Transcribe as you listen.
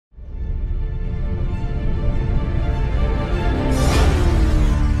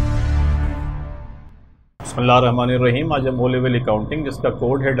बिस्मिल्लाहिर्रहमानिर्रहीम। आज हम ओ लेवल अकाउंटिंग जिसका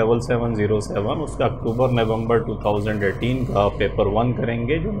कोड है 7707 उसका अक्टूबर नवंबर 2018 का पेपर 1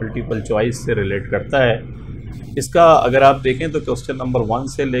 करेंगे जो मल्टीपल चॉइस से रिलेट करता है। इसका अगर आप देखें तो क्वेश्चन नंबर 1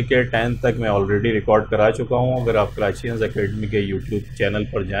 से लेकर 10 तक मैं ऑलरेडी रिकॉर्ड करा चुका हूं। अगर आप कराचियंस एकेडमी के यूट्यूब चैनल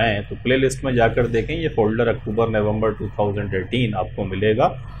पर जाएं तो प्लेलिस्ट में जाकर देखें, ये फोल्डर अक्टूबर नवंबर 2018 आपको मिलेगा।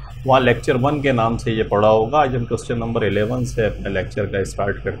 वहाँ लेक्चर 1 के नाम से ये पढ़ा होगा। आज हम क्वेश्चन नंबर 11 से अपने लेक्चर का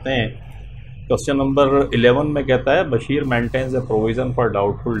स्टार्ट करते हैं। क्वेश्चन नंबर 11 में कहता है Bashir maintains a provision for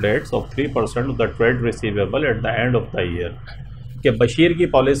doubtful debts of 3% of the trade receivable at the end of the year. कि बशीर की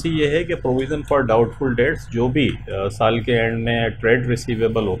पॉलिसी ये है कि प्रोविज़न फॉर डाउटफुल डेट्स जो भी साल के एंड में ट्रेड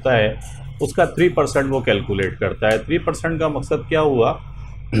रिसीवेबल होता है उसका 3% वो कैलकुलेट करता है। 3% का मकसद क्या हुआ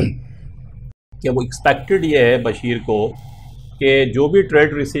कि वो एक्सपेक्टेड ये है बशीर को कि जो भी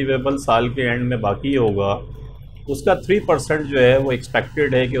ट्रेड रिसीवेबल साल के एंड में बाकी होगा उसका 3% जो है वो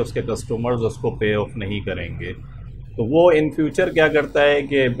एक्सपेक्टेड है कि उसके कस्टमर्स उसको पे ऑफ नहीं करेंगे। तो वो इन फ्यूचर क्या करता है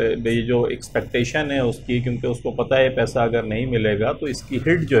कि जो एक्सपेक्टेशन है उसकी, क्योंकि उसको पता है पैसा अगर नहीं मिलेगा तो इसकी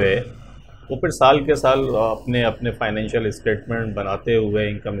हिट जो है वो फिर साल के साल अपने अपने फाइनेंशियल स्टेटमेंट बनाते हुए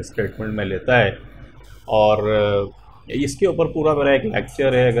इनकम स्टेटमेंट में लेता है। और इसके ऊपर पूरा मेरा एक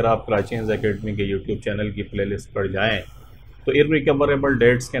लेक्चर है, अगर आप कराचीज़ एकेडमी के यूट्यूब चैनल की प्लेलिस्ट पर जाएँ तो इररिकवरेबल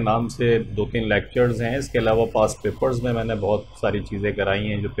डेट्स के नाम से 2-3 लेक्चर्स हैं। इसके अलावा पास पेपर्स में मैंने बहुत सारी चीज़ें कराई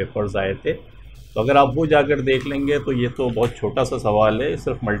हैं जो पेपर्स आए थे, तो अगर आप वो जाकर देख लेंगे तो ये तो बहुत छोटा सा सवाल है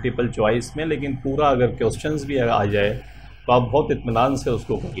सिर्फ मल्टीपल चॉइस में, लेकिन पूरा अगर क्वेश्चंस भी आ जाए तो आप बहुत इत्मीनान से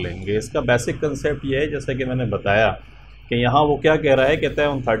उसको कर लेंगे। इसका बेसिक कंसेप्ट ये है, जैसा कि मैंने बताया कि यहाँ वो क्या कह रहा है, कहता है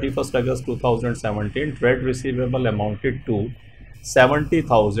on 31 August 2017 trade receivable amounted to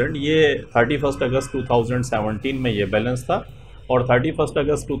 70,000। ये 31 अगस्त 2017 में ये बैलेंस था और 31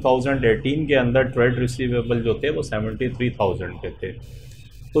 अगस्त 2018 के अंदर ट्रेड रिसीवेबल जो थे वो 73,000 के थे।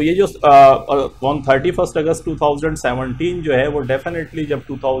 तो ये जो ऑन 31 अगस्त 2017 जो है वो डेफिनेटली जब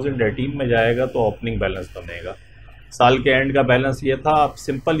 2018 में जाएगा तो ओपनिंग बैलेंस बनेगा। साल के एंड का बैलेंस ये था। आप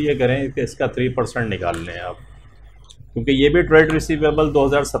सिंपल ये करें कि इसका 3% निकाल लें आप, क्योंकि ये भी ट्रेड रिसीवेबल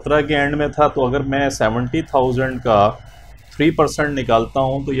 2017 के एंड में था। तो अगर मैं 70,000 का 3% निकालता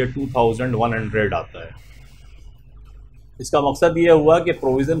हूं तो ये 2,100 आता है। इसका मकसद ये हुआ कि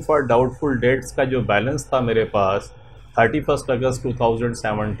प्रोविज़न फॉर डाउटफुल डेट्स का जो बैलेंस था मेरे पास 31 अगस्त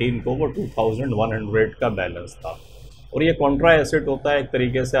 2017 को वो 2,100 का बैलेंस था। और ये कॉन्ट्रा एसेट होता है एक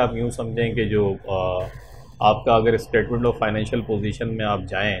तरीके से। आप यूँ समझें कि जो आपका अगर स्टेटमेंट ऑफ फाइनेंशियल पोजीशन में आप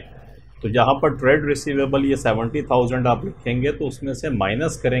जाएं तो जहाँ पर ट्रेड रिसीवेबल ये 70,000 आप लिखेंगे तो उसमें से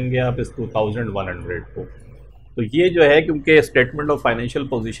माइनस करेंगे आप इस 2,100 को। तो ये जो है क्योंकि स्टेटमेंट ऑफ फाइनेंशियल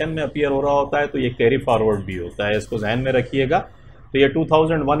पोजीशन में अपीयर हो रहा होता है तो ये कैरी फॉरवर्ड भी होता है, इसको ध्यान में रखिएगा। तो ये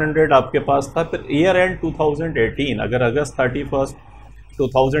 2,100 आपके पास था। फिर ईयर एंड 2018, अगर अगस्त 31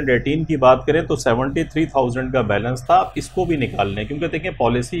 2018 की बात करें तो 73,000 का बैलेंस था। आप इसको भी निकाल लें, क्योंकि देखें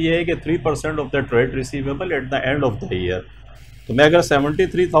पॉलिसी ये है कि 3% of the trade receivable at the end of the year. तो मैं अगर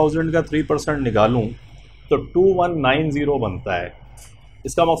 73,000 का 3% निकालूँ तो 2,190 बनता है।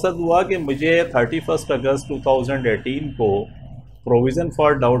 इसका मकसद हुआ कि मुझे 31 अगस्त 2018 को प्रोविज़न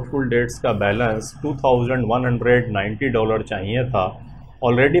फॉर डाउटफुल डेट्स का बैलेंस $2,190 चाहिए था।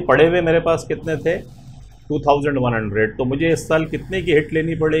 ऑलरेडी पड़े हुए मेरे पास कितने थे, 2,100। तो मुझे इस साल कितने की हिट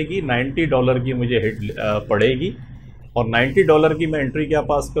लेनी पड़ेगी, $90 की मुझे हिट पड़ेगी। और $90 की मैं एंट्री क्या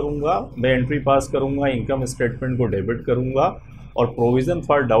पास करूँगा, मैं एंट्री पास करूँगा इनकम स्टेटमेंट को डेबिट करूँगा और प्रोविज़न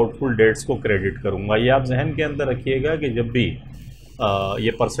फॉर डाउटफुल डेट्स को क्रेडिट करूँगा। ये आप जहन के अंदर रखिएगा कि जब भी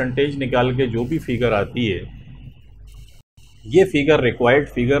ये परसेंटेज निकाल के जो भी फिगर आती है ये फिगर रिक्वायर्ड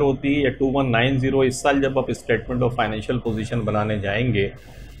फिगर होती है। 2,190 इस साल जब आप स्टेटमेंट ऑफ फाइनेंशियल पोजीशन बनाने जाएंगे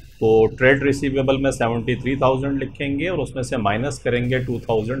तो ट्रेड रिसीवेबल में 73,000 लिखेंगे और उसमें से माइनस करेंगे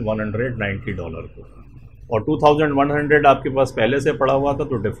 $2,190 को। और 2,100 आपके पास पहले से पड़ा हुआ था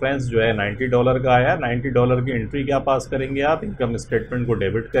तो डिफरेंस जो है $90 का आया। $90 की एंट्री क्या पास करेंगे आप, इनकम स्टेटमेंट को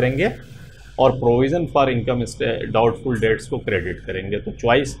डेबिट करेंगे और provision for income doubtful debts को क्रेडिट करेंगे। तो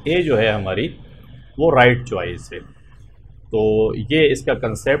चॉइस ए जो है हमारी वो राइट चॉइस है। तो ये इसका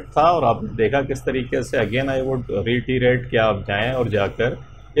कंसेप्ट था और आपने देखा किस तरीके से। अगेन आई वुड रिटीरेट कि आप जाएं और जाकर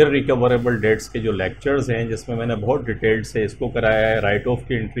इररिकवरेबल डेट्स के जो लेक्चर्स हैं जिसमें मैंने बहुत डिटेल से इसको कराया है, राइट ऑफ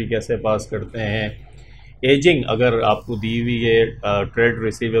की एंट्री कैसे पास करते हैं, एजिंग अगर आपको दी हुई है ट्रेड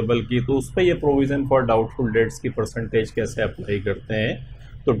रिसीवेबल की तो उस पर ये प्रोविज़न फॉर डाउटफुल डेट्स की परसेंटेज कैसे अप्लाई करते हैं,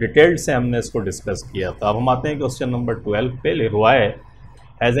 तो डिटेल्ड से हमने इसको डिस्कस किया था। अब हम आते हैं क्वेश्चन नंबर 12 पे। लिरवाय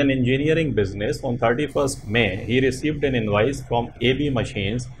has an engineering business on 31 May he received an invoice from AB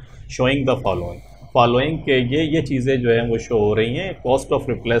machines showing the following के ये चीज़ें जो हैं वो शो हो रही हैं। Cost of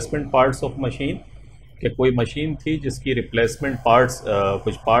replacement parts of machine, कि कोई मशीन थी जिसकी रिप्लेसमेंट पार्ट्स,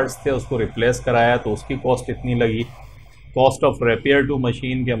 कुछ पार्ट्स थे उसको रिप्लेस कराया तो उसकी कॉस्ट इतनी लगी। Cost of repair to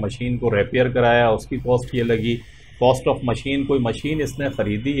machine, के मशीन को रिपेयर कराया उसकी कॉस्ट ये लगी। कॉस्ट ऑफ मशीन, कोई मशीन इसने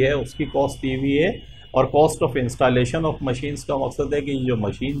ख़रीदी है उसकी कॉस्ट दी हुई है। और cost of installation of machines का मकसद है कि जो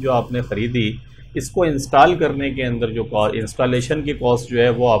मशीन जो आपने ख़रीदी इसको इंस्टॉल करने के अंदर जो इंस्टॉलेशन की कॉस्ट जो है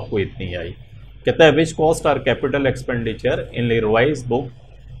वो आपको इतनी आई। कहता है which cost are capital expenditure in लेरोइज़ book,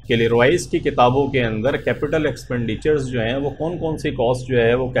 कि लेरोइज़ की किताबों के अंदर कैपिटल एक्सपेंडिचर्स जो हैं वो कौन कौन सी कॉस्ट जो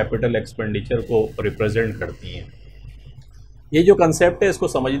है वो कैपिटल एक्सपेंडिचर को रिप्रेजेंट करती हैं। ये जो कंसेप्ट है इसको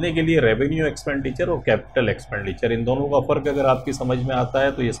समझने के लिए रेवेन्यू एक्सपेंडिचर और कैपिटल एक्सपेंडिचर, इन दोनों का फ़र्क अगर आपकी समझ में आता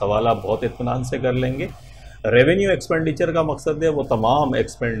है तो ये सवाल आप बहुत इत्मीनान से कर लेंगे। रेवेन्यू एक्सपेंडिचर का मकसद है वो तमाम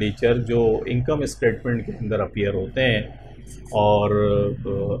एक्सपेंडिचर जो इनकम स्टेटमेंट के अंदर अपीयर होते हैं,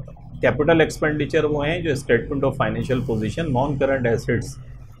 और कैपिटल एक्सपेंडिचर वो हैं जो statement of financial position non current assets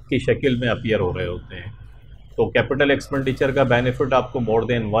की शक्ल में अपीयर हो रहे होते हैं। तो कैपिटल एक्सपेंडिचर का बेनिफिट आपको मोर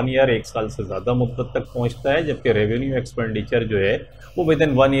देन 1 ईयर, 1 साल से ज़्यादा मुद्दत तक पहुंचता है, जबकि रेवेन्यू एक्सपेंडिचर जो है वो विद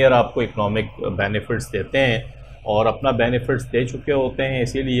इन 1 ईयर आपको इकोनॉमिक बेनिफिट्स देते हैं और अपना बेनिफिट्स दे चुके होते हैं,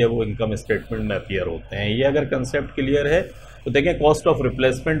 इसीलिए वो इनकम स्टेटमेंट में अपीयर होते हैं। ये अगर कंसेप्ट क्लियर है तो देखें cost of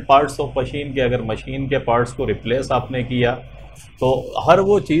replacement parts of machine के, अगर मशीन के पार्ट्स को रिप्लेस आपने किया तो हर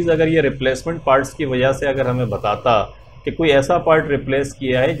वो चीज़ अगर ये रिप्लेसमेंट पार्ट्स की वजह से अगर हमें बताता कि कोई ऐसा पार्ट रिप्लेस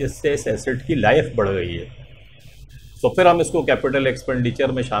किया है जिससे इस एसेट की लाइफ बढ़ गई है तो फिर हम इसको कैपिटल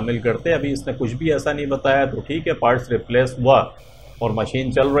एक्सपेंडिचर में शामिल करते हैं। अभी इसने कुछ भी ऐसा नहीं बताया तो ठीक है, पार्ट्स रिप्लेस हुआ और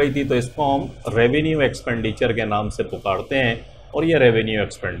मशीन चल रही थी तो इसको हम रेवेन्यू एक्सपेंडिचर के नाम से पुकारते हैं और ये रेवेन्यू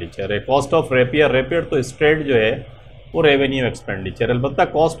एक्सपेंडिचर है। कॉस्ट ऑफ रिपेयर, रिपेयर तो स्ट्रेट जो है वो रेवेन्यू एक्सपेंडिचर। अलबत्ता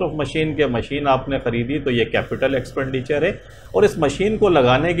कॉस्ट ऑफ मशीन के, मशीन आपने ख़रीदी तो ये कैपिटल एक्सपेंडिचर है, और इस मशीन को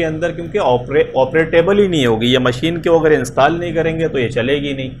लगाने के अंदर क्योंकि ऑपरेटेबल ही नहीं होगी, ये मशीन को अगर इंस्टॉल नहीं करेंगे तो ये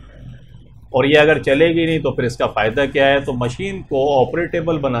चलेगी नहीं, और ये अगर चलेगी नहीं तो फिर इसका फ़ायदा क्या है। तो मशीन को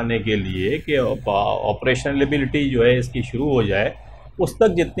ऑपरेटेबल बनाने के लिए कि ऑपरेशनलिबिलिटी जो है इसकी शुरू हो जाए, उस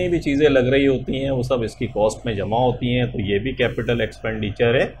तक जितनी भी चीज़ें लग रही होती हैं वो सब इसकी कॉस्ट में जमा होती हैं, तो ये भी कैपिटल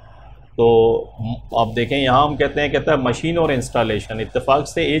एक्सपेंडिचर है। तो आप देखें यहाँ हम कहता है मशीन और इंस्टॉलेशन, इत्तेफाक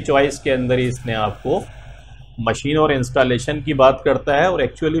से ए चॉइस के अंदर ही इसने आपको मशीन और इंस्टॉलेशन की बात करता है, और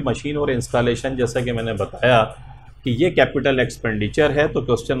एक्चुअली मशीन और इंस्टॉलेशन जैसा कि मैंने बताया कि ये कैपिटल एक्सपेंडिचर है। तो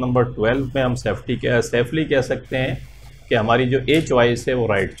क्वेश्चन नंबर 12 में हम सेफली कह सकते हैं कि हमारी जो ए चॉइस है वो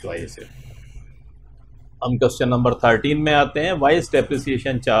राइट चॉइस है। हम क्वेश्चन नंबर 13 में आते हैं, वाइज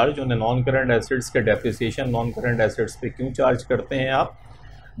डेप्रिसिएशन चार्ज उन्हें नॉन करंट एसेट्स के डेप्रिसिएशन नॉन करंट एसेट्स पे क्यों चार्ज करते हैं आप।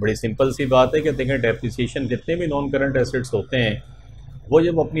 बड़ी सिंपल सी बात है कि देखें डेप्रिसिएशन जितने भी नॉन करंट एसेट्स होते हैं वो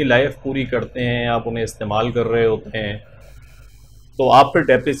जब अपनी लाइफ पूरी करते हैं, आप उन्हें इस्तेमाल कर रहे होते हैं तो आप फिर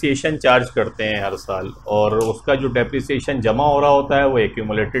डेप्रिसिएशन चार्ज करते हैं हर साल, और उसका जो डेप्रिसिएशन जमा हो रहा होता है वो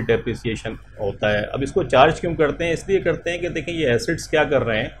एक्यूमुलेटेड डेप्रिसिएशन होता है। अब इसको चार्ज क्यों करते हैं, इसलिए करते हैं कि देखें ये एसेट्स क्या कर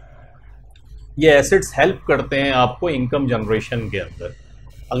रहे हैं, ये एसेट्स हेल्प करते हैं आपको इनकम जनरेशन के अंदर।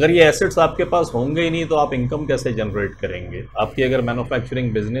 अगर ये एसेट्स आपके पास होंगे ही नहीं तो आप इनकम कैसे जनरेट करेंगे। आपकी अगर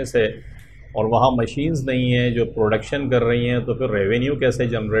मैन्युफैक्चरिंग बिजनेस है और वहाँ मशीन्स नहीं हैं जो प्रोडक्शन कर रही हैं तो फिर रेवेन्यू कैसे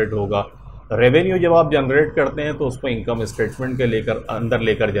जनरेट होगा। रेवेन्यू जब आप जनरेट करते हैं तो उसको इनकम स्टेटमेंट के अंदर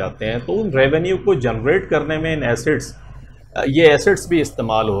लेकर जाते हैं, तो उन रेवेन्यू को जनरेट करने में इन एसेट्स, ये एसेट्स भी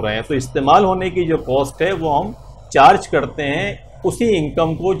इस्तेमाल हो रहे हैं, तो इस्तेमाल होने की जो कॉस्ट है वो हम चार्ज करते हैं उसी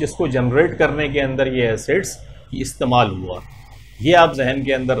इनकम को जिसको जनरेट करने के अंदर ये एसेट्स इस्तेमाल हुआ। ये आप जहन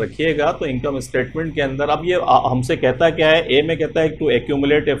के अंदर रखिएगा। तो इनकम स्टेटमेंट के अंदर अब ये हमसे कहता क्या है, ए में कहता है to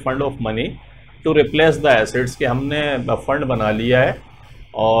accumulate A fund of money to replace the assets, कि हमने फंड बना लिया है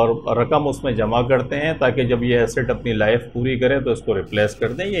और रकम उसमें जमा करते हैं ताकि जब ये एसेट अपनी लाइफ पूरी करे तो इसको रिप्लेस कर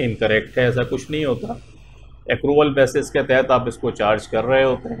दें। ये इनकरेक्ट है, ऐसा कुछ नहीं होता। एक्रूवल बेसिस के तहत आप इसको चार्ज कर रहे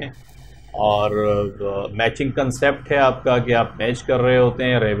होते हैं, और मैचिंग कंसेप्ट है आपका कि आप मैच कर रहे होते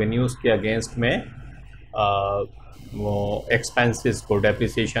हैं रेवेन्यूज़ के अगेंस्ट में एक्सपेंसेस को,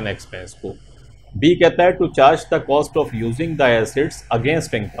 डेप्रिसिएशन एक्सपेंस को। बी कहता है to charge the cost of using the assets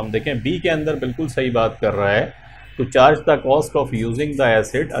against income. देखें बी के अंदर बिल्कुल सही बात कर रहा है, to charge the cost of using the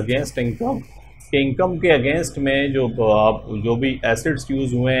asset against income, कि इनकम के अगेंस्ट में जो भी एसेट्स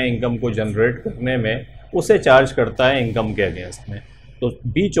यूज़ हुए हैं इनकम को जनरेट करने में उसे चार्ज करता है इनकम के अगेंस्ट में। तो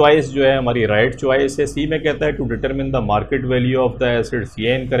बी चॉइस जो है हमारी राइट चॉइस है। सी में कहता है to determine the market value of the assets,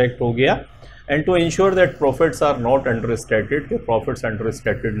 ये इनकरेक्ट हो गया। And to ensure that profits are not under stated, कि प्रॉफिट्स अंडर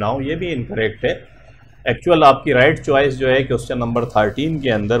स्टेटेड ना हो, ये भी इनकरेक्ट है। एक्चुअल आपकी राइट चॉइस जो है क्वेश्चन नंबर 13 के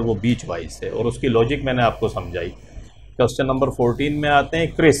अंदर वो बी चॉइस है, और उसकी लॉजिक मैंने आपको समझाई। क्वेश्चन नंबर 14 में आते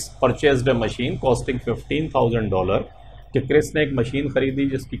हैं, क्रिस परचेज्ड ए मशीन कॉस्टिंग $15,000, कि क्रिस ने एक मशीन खरीदी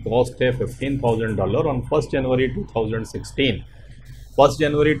जिसकी कॉस्ट है $15,000 ऑन 1 जनवरी 2016। 1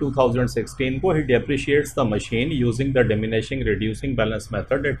 January 2016 को he depreciates the machine using the diminishing reducing balance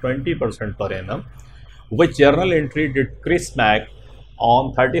method at 20% per annum, which journal entry did Chris Mack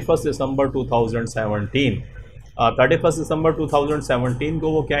on 31st December 2017. 31 दिसंबर 2017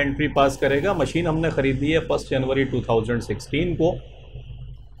 को वो क्या एंट्री पास करेगा? मशीन हमने ख़रीदी है 1 जनवरी 2016 को,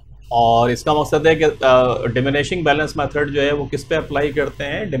 और इसका मकसद है कि डिमिनिशिंग बैलेंस मेथड जो है वो किस पे अप्लाई करते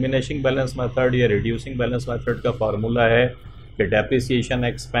हैं? डिमिनिशिंग बैलेंस मेथड या रिड्यूसिंग बैलेंस मेथड का फार्मूला है कि डेप्रिसिएशन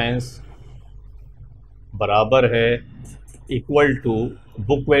एक्सपेंस बराबर है equal to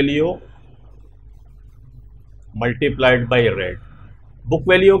book value multiplied by rate. Book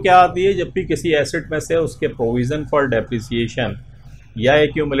value क्या आती है? जब भी किसी एसेट में से उसके प्रोविज़न फॉर डेप्रिसिएशन या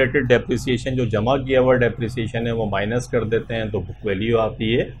एक्यूमुलेटेड डेप्रिसिएशन जो जमा किया हुआ डेप्रिसिएशन है वो माइनस कर देते हैं तो बुक वैल्यू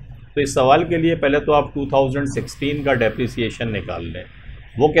आती है। तो इस सवाल के लिए पहले तो आप 2016 का डेप्रिसिएशन निकाल लें।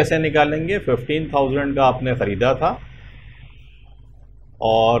 वो कैसे निकालेंगे? 15,000 का आपने ख़रीदा था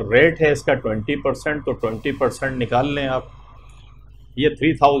और रेट है इसका 20%, तो 20% निकाल लें आप, ये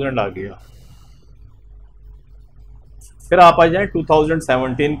 3,000 आ गया। फिर आप आ जाएं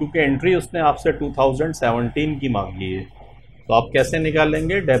 2017, क्योंकि एंट्री उसने आपसे 2017 की मांगी है, तो आप कैसे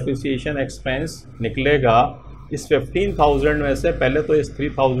निकालेंगे? डेप्रिसिएशन एक्सपेंस निकलेगा इस 15,000 में से पहले तो इस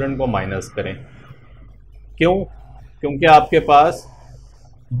 3,000 को माइनस करें। क्यों? क्योंकि आपके पास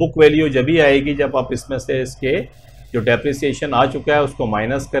बुक वैल्यू जब ही आएगी जब आप इसमें से इसके जो डेप्रिसिएशन आ चुका है उसको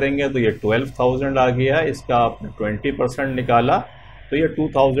माइनस करेंगे, तो ये 12,000 आ गया। इसका आपने 20% निकाला तो ये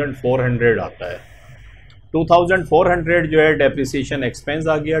 2,400 आता है। 2,400 जो है डेप्रिसिएशन एक्सपेंस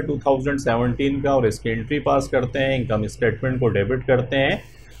आ गया 2017 का, और इसकी एंट्री पास करते हैं, इनकम स्टेटमेंट को डेबिट करते हैं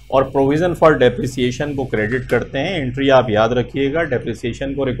और प्रोविज़न फॉर डेप्रिसिएशन को क्रेडिट करते हैं। एंट्री आप याद रखिएगा,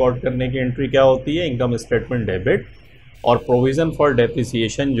 डेप्रिसिएशन को रिकॉर्ड करने की एंट्री क्या होती है? इनकम स्टेटमेंट डेबिट, और प्रोविज़न फॉर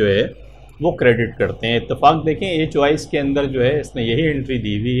डेप्रिसिएशन जो है वो क्रेडिट करते हैं। इत्तेफाक देखें ए चॉइस के अंदर जो है इसने यही एंट्री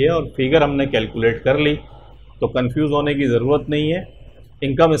दी हुई है और फिगर हमने कैलकुलेट कर ली, तो कंफ्यूज होने की ज़रूरत नहीं है।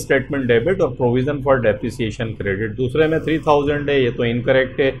 इनकम स्टेटमेंट डेबिट और प्रोविज़न फॉर डेप्रिसिएशन क्रेडिट। दूसरे में 3,000 है, ये तो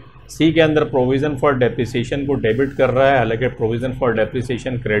इनकरेक्ट है। सी के अंदर प्रोविज़न फॉर डेप्रिसिएशन को डेबिट कर रहा है, हालांकि प्रोविज़न फॉर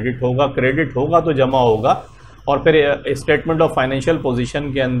डेप्रिसिएशन क्रेडिट होगा तो जमा होगा, और फिर स्टेटमेंट ऑफ फाइनेंशियल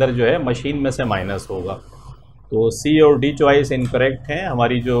पोजीशन के अंदर जो है मशीन में से माइनस होगा। तो सी और डी चॉइस इनकरेक्ट हैं।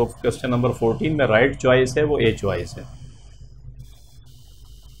 हमारी जो क्वेश्चन नंबर 14 में राइट चॉइस है वो ए चॉइस है।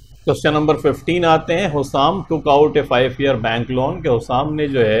 क्वेश्चन नंबर 15 आते हैं। हुसाम टुक आउट ए 5 ईयर बैंक लोन, के हुसाम ने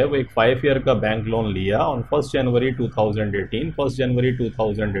जो है वो एक 5 ईयर का बैंक लोन लिया ऑन 1 जनवरी 2018। 1 जनवरी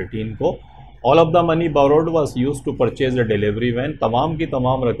 2018 को all of the money borrowed was used to purchase a delivery van. तमाम की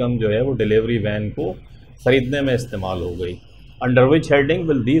तमाम रकम जो है वो डिलीवरी वैन को ख़रीदने में इस्तेमाल हो गई। Under which heading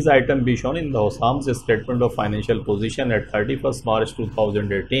will these item be shown in the हुसाम्स statement of financial position eight 31 मार्च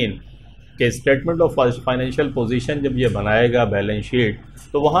 2018। के स्टेटमेंट ऑफ फाइनेंशियल पोजीशन जब ये बनाएगा बैलेंस शीट,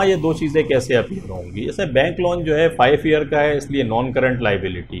 तो वहाँ ये दो चीज़ें कैसे अपीयर होंगी? जैसे बैंक लोन जो है 5 ईयर का है, इसलिए नॉन करंट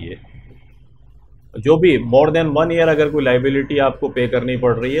लाइबिलिटी है। जो भी मोर देन 1 ईयर अगर कोई लाइबिलिटी आपको पे करनी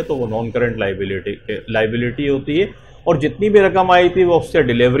पड़ रही है तो वो नॉन करंट लाइबिलिटी होती है। और जितनी भी रकम आई थी वो उससे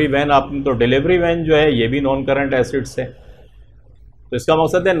डिलीवरी वैन आपने, तो डिलीवरी वैन जो है ये भी नॉन करंट एसेट्स है। तो इसका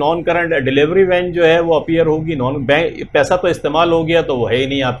मकसद है नॉन करंट डिलीवरी वैन जो है वो अपीयर होगी। नॉन बैंक पैसा तो इस्तेमाल हो गया तो वो है ही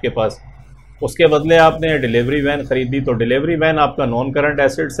नहीं आपके पास, उसके बदले आपने डिलीवरी वैन ख़रीदी, तो डिलीवरी वैन आपका नॉन करंट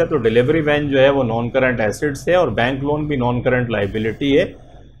एसेट्स है। तो डिलीवरी वैन जो है वो नॉन करंट एसेट्स है और बैंक लोन भी नॉन करंट लाइबिलिटी है।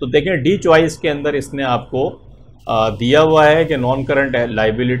 तो देखें डी चॉइस के अंदर इसने आपको दिया हुआ है कि नॉन करंट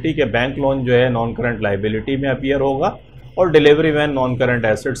लाइबिलिटी के बैंक लोन जो है नॉन करंट लाइबिलिटी में अपीयर होगा और delivery van non current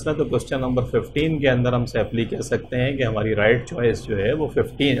assets में। तो क्वेश्चन नंबर 15 के अंदर हम सेफली कह सकते हैं कि हमारी राइट चॉइस जो है वो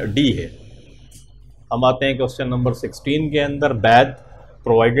 15 डी है। हम आते हैं क्वेश्चन नंबर 16 के अंदर। बैथ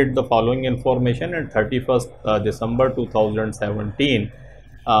provided the following information at 31st December 2017।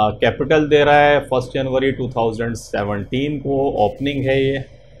 Capital दे रहा है 1 जनवरी 2017 को, ओपनिंग है ये।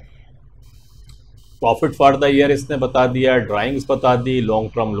 प्रॉफिट फॉर द ईयर इसने बता दिया, ड्राइंग्स बता दी, लॉन्ग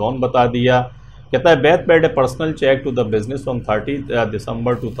टर्म लोन बता दिया। कहता है बैथ paid A personal check to the business from 30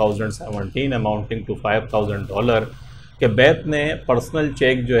 December 2017 amounting to $5,000। कि बैथ ने पर्सनल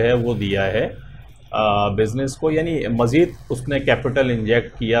चेक जो है वो दिया है बिज़नेस को, यानी मज़ीद उसने कैपिटल इंजेक्ट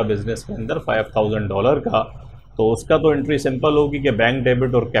किया बिज़नेस के अंदर $5,000 का। तो उसका तो एंट्री सिंपल होगी कि बैंक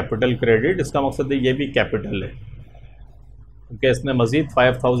डेबिट और कैपिटल क्रेडिट। इसका मकसद है ये भी कैपिटल है क्योंकि इसने मज़ीद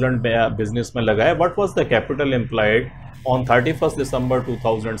 5,000 बिज़नेस में लगाया। What was the capital employed on 31 दिसंबर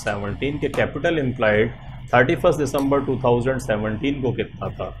 2017? के कैपिटल एम्प्लॉयड 31 दिसंबर 2017 को कितना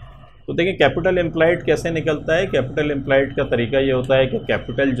था? तो देखिए कैपिटल एम्प्लॉयड कैसे निकलता है। कैपिटल एम्प्लॉयड का तरीका ये होता है कि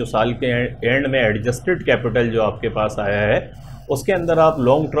कैपिटल जो साल के एंड में एडजस्टेड कैपिटल जो आपके पास आया है उसके अंदर आप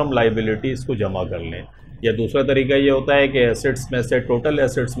लॉन्ग टर्म लाइबिलिटीज़ को जमा कर लें। या दूसरा तरीका ये होता है कि एसेट्स में से, टोटल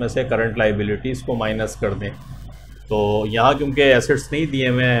एसेट्स में से करंट लाइबिलिटीज़ को माइनस कर दें। तो यहाँ क्योंकि एसेट्स नहीं दिए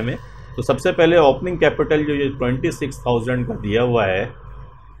हुए हैं हमें, तो सबसे पहले ओपनिंग कैपिटल जो 26,000 का दिया हुआ है,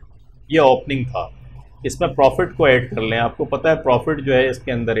 ये ओपनिंग था। इसमें प्रॉफिट को ऐड कर लें। आपको पता है प्रॉफिट जो है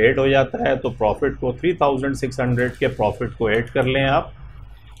इसके अंदर ऐड हो जाता है, तो प्रॉफिट को 3,600 के प्रॉफिट को ऐड कर लें आप।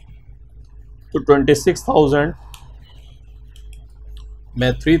 तो 26,000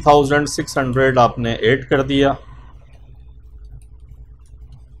 में 3,600 आपने ऐड कर दिया,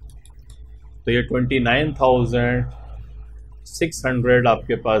 तो ये 29,600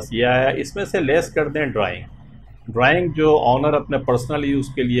 आपके पास ये आया। इसमें से लेस कर दें ड्राइंग जो ऑनर अपने पर्सनल यूज़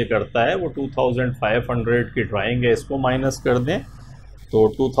के लिए करता है, वो 2,500 की ड्राइंग है, इसको माइनस कर दें। तो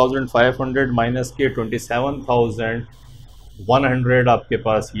 2,500 माइनस के 27,100 आपके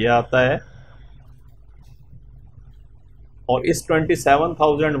पास ये आता है। और इस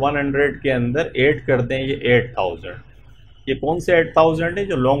 27,100 के अंदर ऐड कर दें ये 8,000। ये कौन से 8,000 है?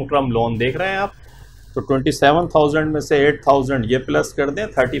 जो लॉन्ग टर्म लोन देख रहे हैं आप। तो 27,000 में से 8,000 ये प्लस कर दें,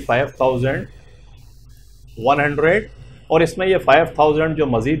 35,100। और इसमें ये 5,000 जो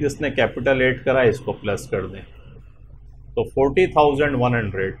मज़ीद इसने कैपिटल ऐड करा, इसको प्लस कर दें, तो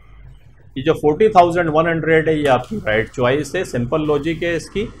 40,100। ये जो 40,100 है, ये आपकी राइट चॉइस है। सिंपल लॉजिक है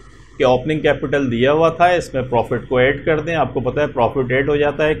इसकी कि ओपनिंग कैपिटल दिया हुआ था, इसमें प्रॉफिट को ऐड कर दें। आपको पता है प्रॉफिट ऐड हो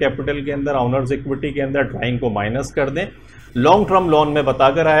जाता है कैपिटल के अंदर, ऑनर्स इक्विटी के अंदर, ड्राइंग को माइनस कर दें। लॉन्ग टर्म लोन में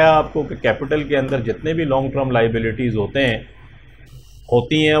बताकर आया आपको कि कैपिटल के अंदर जितने भी लॉन्ग टर्म लाइबिलिटीज़ होती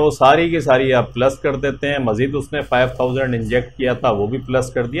हैं वो सारी की सारी आप प्लस कर देते हैं। मज़ीद उसने 5,000 इंजेक्ट किया था, वो भी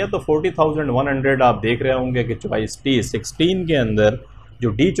प्लस कर दिया। तो 40,100 आप देख रहे होंगे कि चॉइस T16 के अंदर जो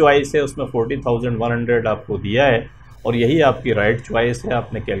डी चॉइस है उसमें 40,100 आपको दिया है, और यही आपकी राइट चॉइस है।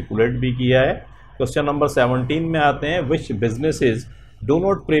 आपने कैलकुलेट भी किया है। क्वेश्चन नंबर 17 में आते हैं, विच businesses do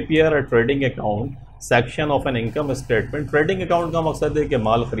not prepare a trading account section of an income statement. Trading account का मकसद है कि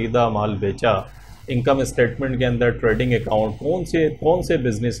माल ख़रीदा, माल बेचा। इनकम स्टेटमेंट के अंदर ट्रेडिंग अकाउंट कौन से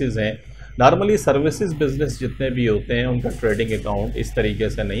बिजनेसेस हैं? नॉर्मली सर्विसेज बिजनेस जितने भी होते हैं उनका ट्रेडिंग अकाउंट इस तरीके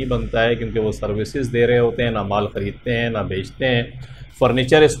से नहीं बनता है, क्योंकि वो सर्विसेज दे रहे होते हैं, ना माल ख़रीदते हैं ना बेचते हैं।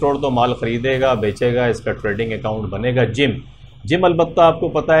 फर्नीचर स्टोर तो माल ख़रीदेगा बेचेगा, इसका ट्रेडिंग अकाउंट बनेगा। जिम अलबत्ता आपको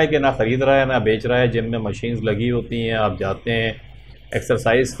पता है कि ना ख़रीद रहा है ना बेच रहा है। जिम में मशीन्स लगी होती हैं, आप जाते हैं,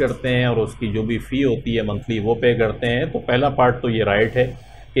 एक्सरसाइज करते हैं, और उसकी जो भी फ़ी होती है मंथली वो पे करते हैं। तो पहला पार्ट तो ये राइट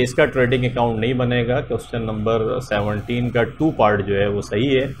है कि इसका ट्रेडिंग अकाउंट नहीं बनेगा। क्वेश्चन नंबर 17 का 2 पार्ट जो है वो सही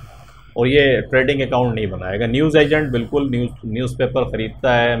है, और ये ट्रेडिंग अकाउंट नहीं बनाएगा। न्यूज़ एजेंट बिल्कुल न्यूज़पेपर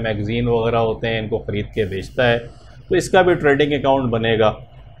ख़रीदता है, मैगज़ीन वगैरह होते हैं, इनको ख़रीद के बेचता है, तो इसका भी ट्रेडिंग अकाउंट बनेगा।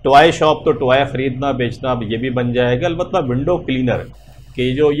 टॉय शॉप तो टॉय ख़रीदना बेचना ये भी बन जाएगा। अलबत्ता विंडो क्लीनर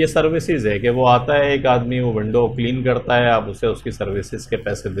कि जो ये सर्विसेज है कि वो आता है एक आदमी, वो विंडो क्लीन करता है, आप उसे उसकी सर्विसेज के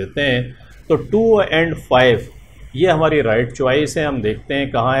पैसे देते हैं। तो 2 और 5 ये हमारी राइट चॉइस है। हम देखते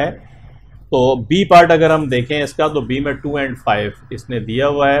हैं कहाँ है। तो बी पार्ट अगर हम देखें इसका, तो बी में 2 और 5 इसने दिया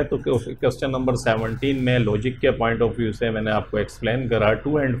हुआ है। तो क्वेश्चन नंबर 17 में लॉजिक के पॉइंट ऑफ व्यू से मैंने आपको एक्सप्लेन करा,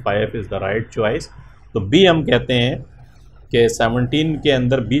 2 और 5 इज़ द राइट चॉइस। तो बी हम कहते हैं कि 17 के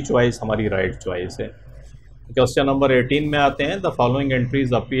अंदर बी चॉइस हमारी राइट चॉइस है। क्वेश्चन नंबर 18 में आते हैं, the following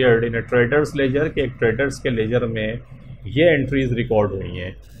entries appeared in A traders laser, के एक ट्रेडर्स के लेजर में ये एंट्रीज रिकॉर्ड हुई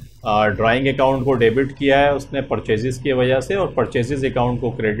हैं। ड्राइंग अकाउंट को डेबिट किया है उसने परचेजेस की वजह से, और परचेजेस अकाउंट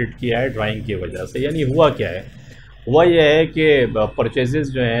को क्रेडिट किया है ड्राइंग की वजह से। यानी हुआ क्या है? हुआ यह है कि परचेजेस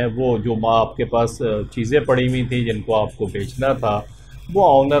जो हैं वो जो आपके पास चीज़ें पड़ी हुई थी जिनको आपको बेचना था, वो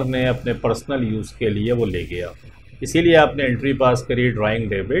ऑनर ने अपने पर्सनल यूज़ के लिए वो ले गया। इसीलिए आपने एंट्री पास करी ड्राइंग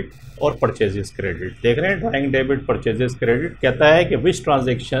डेबिट और परचेजेस क्रेडिट। देख रहे हैं ड्राइंग डेबिट परचेजेस क्रेडिट कहता है कि विच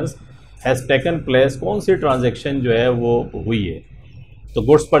ट्रांजेक्शंस हैज़ टेकन प्लेस, कौन सी ट्रांजेक्शन जो है वो हुई है। तो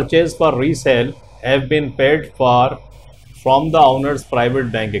goods purchase for resale have been paid for from the owners private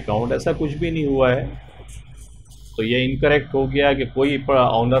bank account, ऐसा कुछ भी नहीं हुआ है। तो ये इनकरेक्ट हो गया कि कोई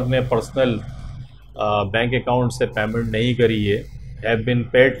ऑनर ने पर्सनल बैंक अकाउंट से पेमेंट नहीं करी है। हैव बीन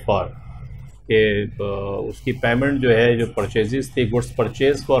पेड फॉर कि उसकी पेमेंट जो है, जो परचेजेस थी, goods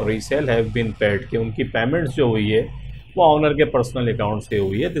purchase for resale have been paid, कि उनकी पेमेंट्स जो हुई है वो ऑनर के पर्सनल अकाउंट से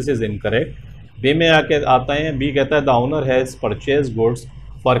हुई है। This is incorrect. बी में आके आता है, बी कहता है the owner has purchase goods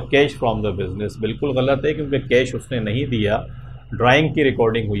for cash from the business. बिल्कुल गलत है, क्योंकि कैश उसने नहीं दिया, ड्राइंग की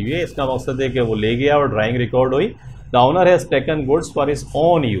रिकॉर्डिंग हुई है। इसका मकसद है कि वो ले गया और ड्राइंग रिकॉर्ड हुई। The owner has taken goods for his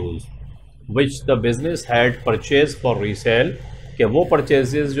own use which the business had purchase for resale, कि वो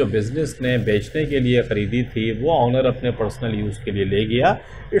परचेजेस जो बिज़नेस ने बेचने के लिए ख़रीदी थी वो ऑनर अपने पर्सनल यूज़ के लिए ले गया।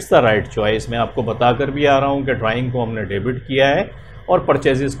 It's the right choice. मैं आपको बताकर भी आ रहा हूँ कि ड्राइंग को हमने डेबिट किया है, और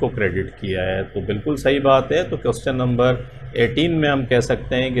परचेजेस को क्रेडिट किया है, तो बिल्कुल सही बात है। तो क्वेश्चन नंबर 18 में हम कह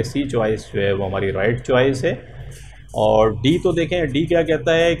सकते हैं कि सी चॉइस जो है वो हमारी राइट चॉइस है। और डी तो देखें, डी क्या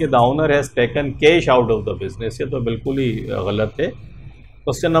कहता है कि the owner has taken cash out of the business, ये तो बिल्कुल ही गलत है।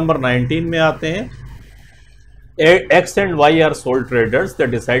 क्वेश्चन नंबर 19 में आते हैं, x and Y are soul traders, they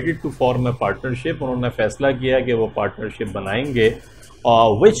decided to form A partnership, उन्होंने फैसला किया कि वो पार्टनरशिप बनाएंगे।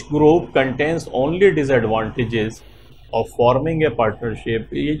 Which group contains only disadvantages of forming a partnership,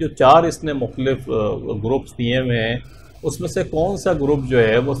 ये जो चार इसने मुख्तलिफ ग्रुप्स दिए हुए हैं उसमें से कौन सा ग्रुप जो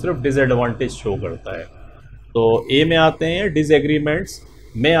है वो सिर्फ डिसएडवांटेज शो करता है। तो ए में आते हैं, डिसएग्रीमेंट्स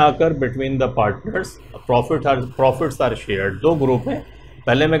में आकर between the partners profits are shared, दो ग्रुप हैं।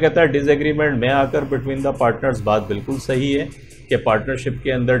 पहले में कहता है डिसएग्रीमेंट में आकर बिटवीन द पार्टनर्स, बात बिल्कुल सही है कि पार्टनरशिप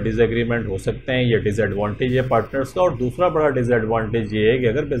के अंदर डिसएग्रीमेंट हो सकते हैं, ये डिसएडवांटेज है पार्टनर्स का। और दूसरा बड़ा डिसएडवांटेज ये है कि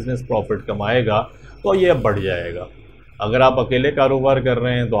अगर बिज़नेस प्रॉफिट कमाएगा तो ये बढ़ जाएगा। अगर आप अकेले कारोबार कर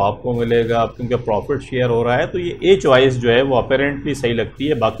रहे हैं तो आपको मिलेगा, क्योंकि प्रॉफिट शेयर हो रहा है। तो ये ए चॉइस जो है वो अपेरेंटली सही लगती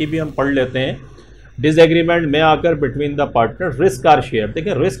है। बाकी भी हम पढ़ लेते हैं। डिसएग्रीमेंट में आकर between the partner, risk are share,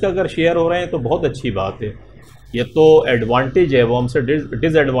 देखिए रिस्क अगर शेयर हो रहे हैं तो बहुत अच्छी बात है, ये तो एडवांटेज है, वो हमसे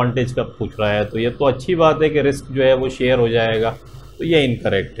डिसएडवांटेज का पूछ रहा है, तो ये तो अच्छी बात है कि रिस्क जो है वो शेयर हो जाएगा, तो ये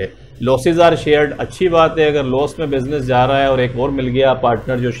इनकरेक्ट है। लॉसेज आर शेयर्ड, अच्छी बात है, अगर लॉस में बिजनेस जा रहा है और एक और मिल गया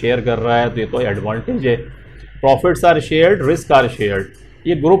पार्टनर जो शेयर कर रहा है तो ये तो एडवांटेज है। Profits are shared, risk are shared,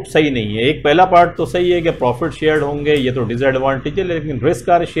 ये ग्रुप सही नहीं है। एक पहला पार्ट तो सही है कि प्रॉफिट शेयर्ड होंगे, ये तो डिसएडवांटेज है, लेकिन रिस्क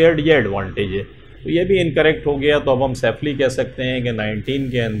आर शेयर्ड ये एडवांटेज है, तो ये भी इनकरेक्ट हो गया। तो अब हम सेफली कह सकते हैं कि 19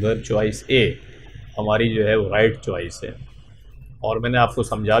 के अंदर चॉइस ए हमारी जो है वो राइट चॉइस है। और मैंने आपको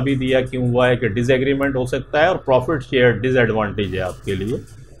समझा भी दिया क्यों हुआ है कि डिसएग्रीमेंट हो सकता है और प्रॉफिट शेयर डिसएडवांटेज है आपके लिए।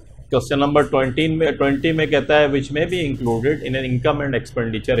 क्वेश्चन नंबर 20 में कहता है विच में be included in an income and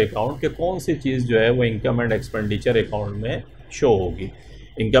expenditure account, कि कौन सी चीज़ जो है वो इनकम एंड एक्सपेंडिचर अकाउंट में शो होगी।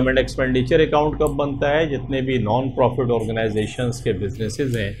 इनकम एंड एक्सपेंडिचर अकाउंट कब बनता है, जितने भी नॉन प्रॉफिट ऑर्गेनाइजेशंस के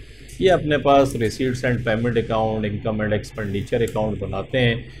बिजनेसेस हैं ये अपने पास receipts and payment account, income and expenditure account बनाते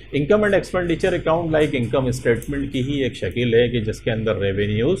हैं। Income and expenditure account like income statement की ही एक शक्ल है कि जिसके अंदर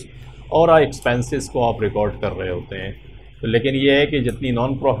रेवेन्यूज़ और एक्सपेंसेस को आप रिकॉर्ड कर रहे होते हैं। तो लेकिन ये है कि जितनी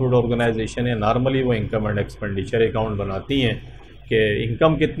नॉन प्रॉफिट ऑर्गेनाइजेशन है नॉर्मली वो इनकम एंड एक्सपेंडिचर अकाउंट बनाती हैं कि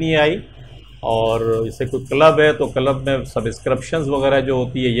इनकम कितनी आई, और जैसे कोई क्लब है तो क्लब में सब्सक्रिप्शंस वगैरह जो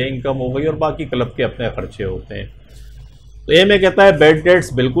होती है ये इनकम हो गई, और बाकी क्लब के अपने खर्चे होते हैं। तो ये में कहता है बैड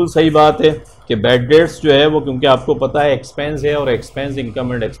डेट्स, बिल्कुल सही बात है कि बैड डेट्स जो है वो, क्योंकि आपको पता है एक्सपेंस है और expense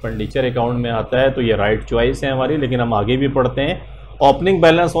income and expenditure account में आता है, तो ये राइट चॉइस है हमारी। लेकिन हम आगे भी पढ़ते हैं। Opening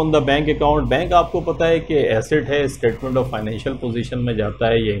balance on the bank account, bank आपको पता है कि एसेट है, स्टेटमेंट ऑफ फाइनेंशियल पोजीशन में जाता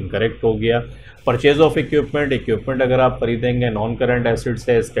है, ये इनकरेक्ट हो गया। परचेज ऑफ इक्विपमेंट, इक्विपमेंट अगर आप खरीदेंगे नॉन करंट एसेट्स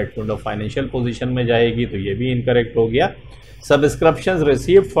है, स्टेटमेंट ऑफ फाइनेंशियल पोजीशन में जाएगी, तो ये भी इनकरेक्ट हो गया। Subscriptions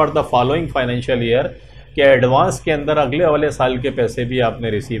received for the following financial year, कि एडवांस के अंदर अगले वाले साल के पैसे भी आपने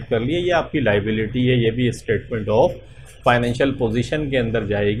रिसीव कर लिए, ये आपकी लाइबिलिटी है, ये भी स्टेटमेंट ऑफ फाइनेंशियल पोजीशन के अंदर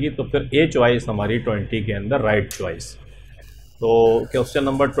जाएगी। तो फिर ए चॉइस हमारी 20 के अंदर राइट चॉइस। तो क्वेश्चन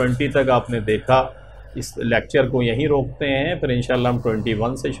नंबर 20 तक आपने देखा। इस लेक्चर को यहीं रोकते हैं, फिर इंशाल्लाह हम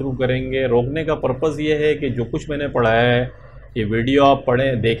 21 से शुरू करेंगे। रोकने का पर्पज़ ये है कि जो कुछ मैंने पढ़ाया है ये वीडियो आप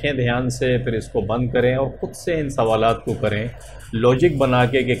पढ़ें, देखें ध्यान से, फिर इसको बंद करें और ख़ुद से इन सवालात को करें लॉजिक बना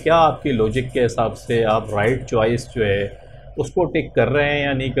के कि क्या आपकी लॉजिक के हिसाब से आप राइट चॉइस जो है उसको टिक कर रहे हैं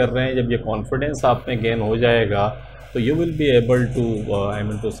या नहीं कर रहे हैं। जब ये कॉन्फिडेंस आप में गेन हो जाएगा तो you will be able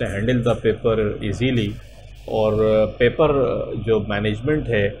to से हैंडल द पेपर ईजीली। और पेपर जो मैनेजमेंट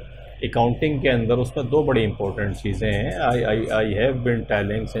है अकाउंटिंग के अंदर, उसमें दो बड़ी इंपॉर्टेंट चीज़ें हैं। I have been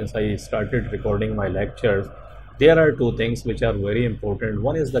telling since I started recording my lectures, there are two things which are very important.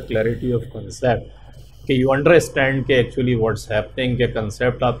 One is the clarity of concept, कि you understand कि actually what's happening, के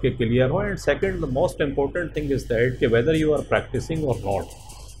concept आपके clear हो। And second, the most important thing is that कि whether you are practicing or not.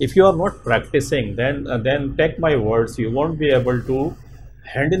 If you are not practicing, then take my words, you won't be able to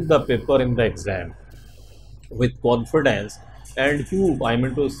handle the paper in the exam with confidence, and you, I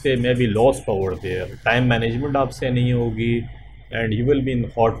mean to say, may be lost over there. Time management आपसे नहीं होगी and you will be in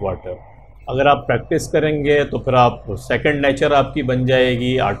hot water. अगर आप practice करेंगे तो फिर आप second nature आपकी बन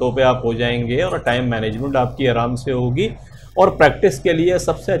जाएगी, ऑटो पे आप हो जाएंगे और टाइम मैनेजमेंट आपकी आराम से होगी। और प्रैक्टिस के लिए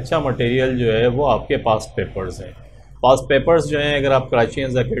सबसे अच्छा मटेरियल जो है वो आपके पास्ट पेपर्स हैं। पास्ट पेपर्स जो हैं, अगर आप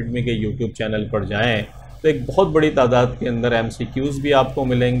कराचियंस एकेडमी के यूट्यूब चैनल पर जाएं तो एक बहुत बड़ी तादाद के अंदर MCQs भी आपको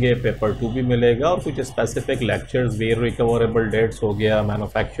मिलेंगे, पेपर 2 भी मिलेगा, और कुछ स्पेसिफिक लेक्चर्स भी, रिकवरेबल डेट्स हो गया,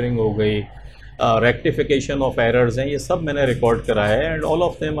 मैन्युफैक्चरिंग हो गई, रेक्टिफिकेशन ऑफ एरर्स हैं, ये सब मैंने रिकॉर्ड करा है। And all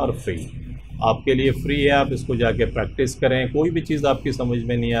of them are free, आपके लिए फ्री है। आप इसको जाके प्रैक्टिस करें। कोई भी चीज़ आपकी समझ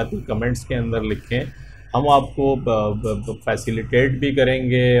में नहीं आती कमेंट्स के अंदर लिखें, हम आपको फैसिलिटेट भी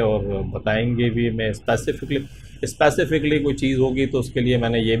करेंगे और बताएंगे भी। मैं स्पेसिफिकली कोई चीज़ होगी तो उसके लिए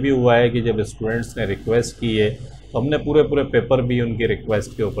मैंने ये भी हुआ है कि जब स्टूडेंट्स ने रिक्वेस्ट की है तो हमने पूरे पूरे पेपर भी उनकी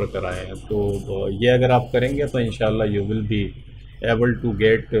रिक्वेस्ट के ऊपर कराए हैं। तो ये अगर आप करेंगे तो इंशाल्लाह you will be able to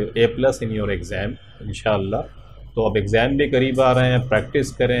get A+ in your exam इंशाल्लाह। तो अब एग्ज़ाम भी करीब आ रहे हैं,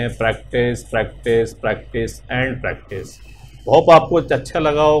 प्रैक्टिस करें, practice practice practice and practice. Hope आपको अच्छा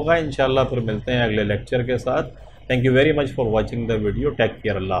लगा होगा। इंशाल्लाह फिर मिलते हैं अगले लेक्चर के साथ। Thank you very much for watching the video. Take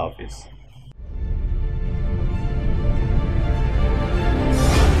care. अल्लाह हाफिज़।